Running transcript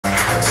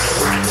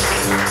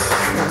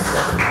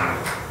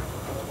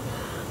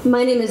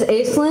My name is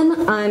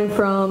Aislinn.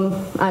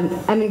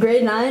 I'm in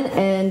grade 9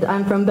 and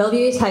I'm from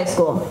Bellevue East High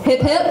School. Hip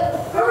hip!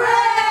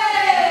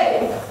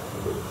 Hooray!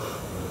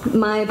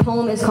 My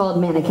poem is called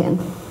Mannequin.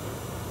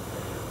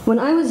 When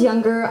I was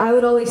younger, I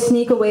would always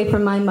sneak away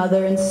from my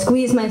mother and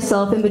squeeze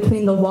myself in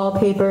between the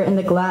wallpaper and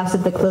the glass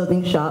of the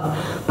clothing shop,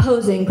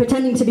 posing,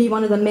 pretending to be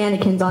one of the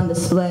mannequins on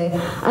display.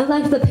 I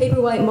liked the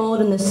paper white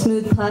mold and the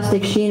smooth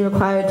plastic sheen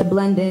required to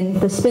blend in,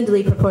 the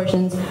spindly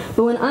proportions,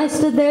 but when I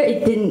stood there,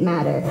 it didn't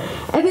matter.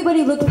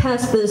 Everybody looked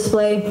past the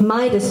display,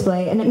 my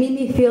display, and it made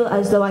me feel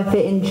as though I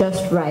fit in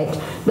just right.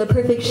 The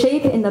perfect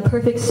shape in the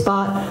perfect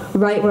spot,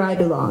 right where I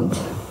belonged.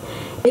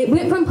 It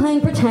went from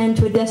playing pretend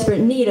to a desperate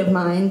need of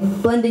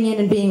mine, blending in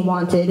and being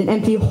wanted, an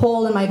empty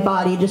hole in my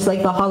body just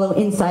like the hollow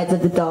insides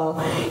of the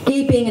doll.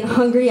 Gaping and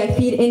hungry, I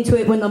feed into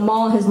it when the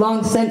mall has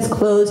long since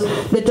closed,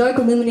 the dark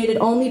illuminated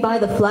only by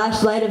the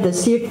flashlight of the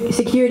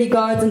security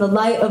guards and the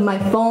light of my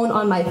phone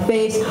on my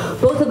face,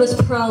 both of us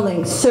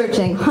prowling,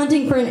 searching,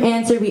 hunting for an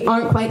answer we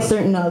aren't quite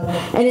certain of,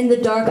 and in the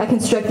dark I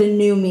construct a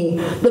new me.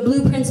 The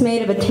blueprints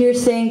made of a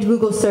tear-stained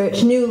Google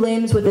search, new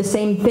limbs with the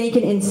same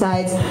vacant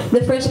insides,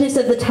 the freshness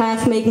of the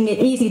task making it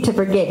easy to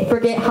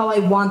forget how I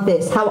want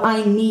this, how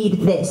I need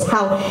this,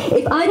 how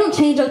if I don't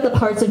change out the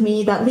parts of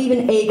me that leave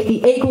an ache,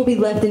 the ache will be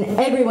left in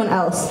everyone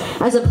else,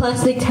 as a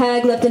plastic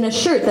tag left in a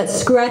shirt that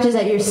scratches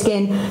at your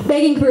skin,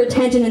 begging for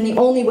attention in the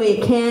only way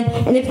it can,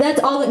 and if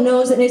that's all it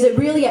knows, then is it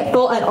really at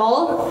fault at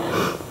all?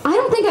 I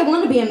don't think I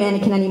want to be a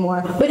mannequin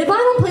anymore, but if I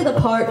don't play the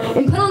part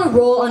and put on a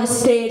role on a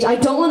stage I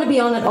don't want to be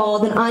on at all,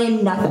 then I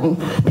am nothing.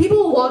 People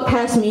will walk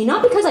past me,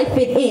 not because I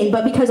fit in,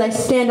 but because I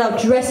stand out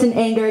dressed in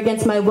anger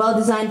against my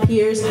well-designed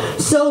peers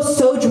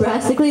so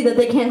drastically that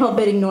they can't help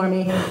but ignore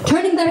me,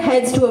 turning their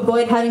heads to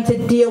avoid having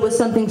to deal with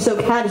something so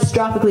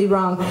catastrophically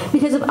wrong.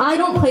 Because if I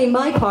don't play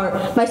my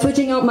part by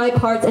switching out my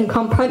parts and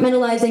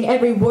compartmentalizing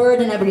every word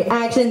and every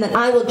action, then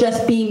I will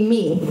just be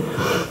me.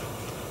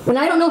 And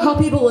I don't know how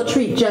people will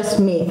treat just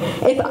me.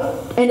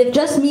 If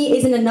just me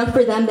isn't enough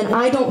for them, then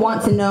I don't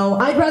want to know.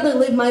 I'd rather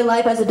live my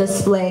life as a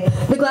display.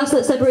 The glass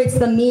that separates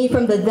the me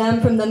from the them,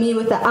 from the me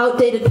with the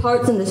outdated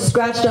parts and the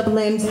scratched up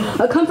limbs.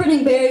 A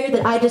comforting barrier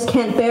that I just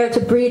can't bear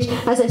to breach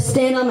as I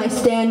stand on my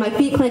stand, my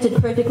feet planted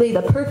perfectly,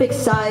 the perfect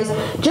size,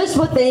 just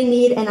what they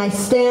need, and I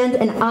stand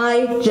and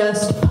I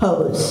just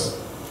pose.